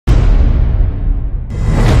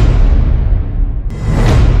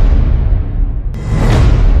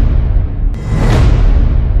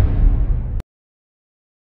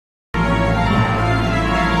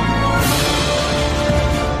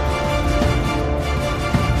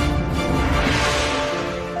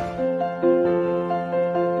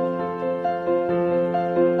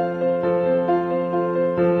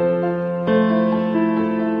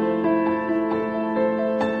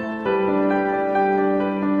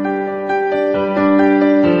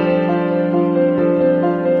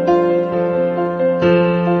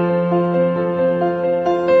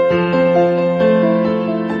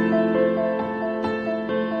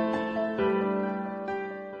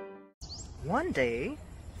One day,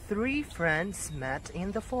 three friends met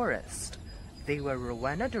in the forest. They were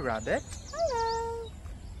Rowena the rabbit, Hello.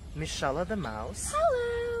 Michelle the mouse,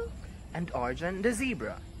 Hello. and Arjun the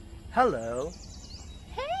zebra. Hello.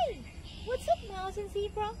 Hey, what's up, Mouse and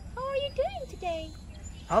Zebra? How are you doing today?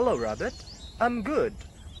 Hello, Rabbit. I'm good,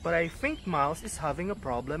 but I think Mouse is having a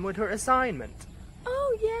problem with her assignment.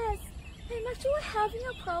 Oh, yes. I'm actually having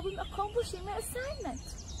a problem accomplishing my assignment.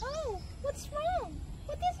 Oh, what's wrong?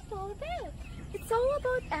 What is it all about? It's all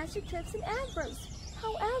about adjectives and adverbs.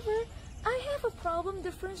 However, I have a problem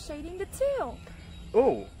differentiating the two.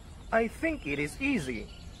 Oh, I think it is easy.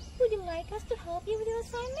 Would you like us to help you with your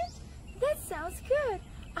assignment? That sounds good.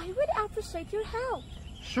 I would appreciate your help.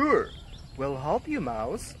 Sure, we'll help you,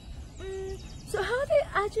 Mouse. So how do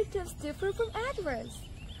adjectives differ from adverbs?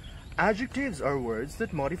 Adjectives are words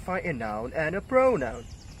that modify a noun and a pronoun.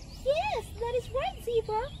 Yes, that is right,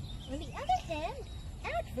 Zebra. On the other hand,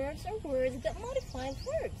 adverbs are words that modify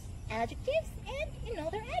verbs, adjectives, and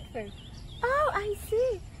another adverb. Oh, I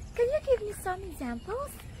see. Can you give me some examples?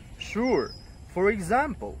 Sure. For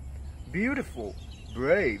example, beautiful,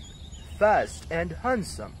 brave, fast, and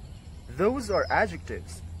handsome. Those are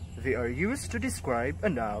adjectives. They are used to describe a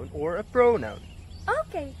noun or a pronoun.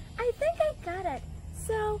 Okay, I think I got it.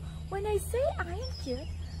 So, when I say I am cute,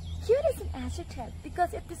 cute is an adjective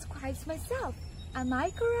because it describes myself. Am I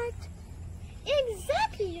correct?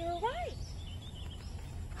 Exactly, you're right.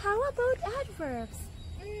 How about adverbs?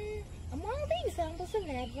 Among the examples of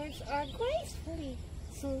adverbs are gracefully,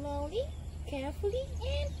 slowly, carefully,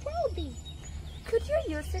 and proudly. Could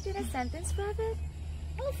you use it in a sentence, Rabbit?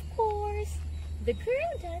 Of course. The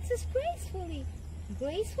girl dances gracefully.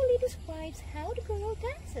 Gracefully describes how the girl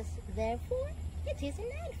dances. Therefore, it is an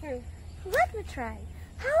adverb. Let me try.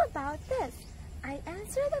 How about this? I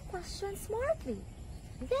answer the question smartly.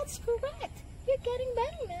 That's correct. You're getting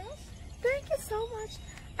better, Mouse. Thank you so much.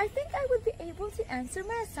 I think I would be able to answer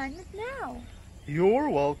my assignment now. You're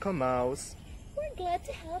welcome, Mouse. We're glad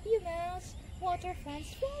to help you, Mouse. What are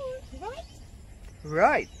friends for, right?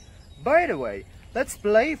 Right. By the way, let's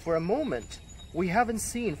play for a moment. We haven't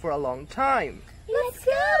seen for a long time. Let's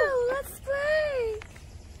go! Let's play!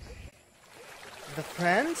 The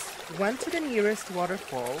friends went to the nearest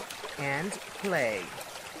waterfall and played.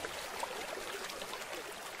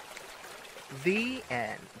 The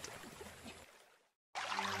end.